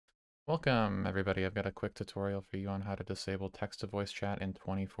Welcome, everybody. I've got a quick tutorial for you on how to disable text-to-voice chat in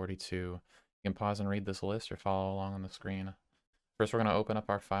 2042. You can pause and read this list or follow along on the screen. First, we're going to open up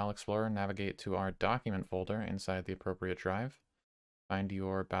our File Explorer, navigate to our Document folder inside the appropriate drive, find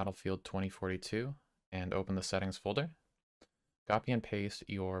your Battlefield 2042, and open the Settings folder. Copy and paste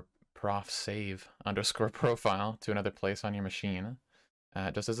your prof save _ profile to another place on your machine,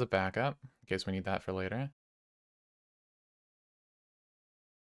 just as a backup, in case we need that for later.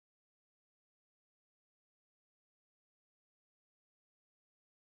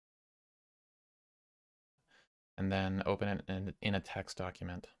 And then open it in a text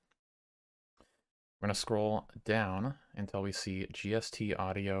document. We're going to scroll down until we see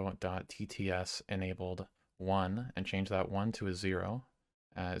gstaudio.tts enabled 1 and change that 1 to a 0,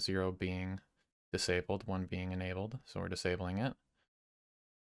 0 being disabled, 1 being enabled, so we're disabling it.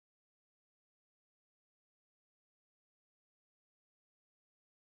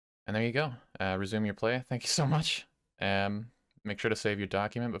 And there you go. Resume your play. Thank you so much. Make sure to save your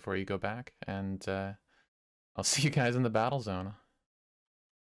document before you go back, and I'll see you guys in the battle zone.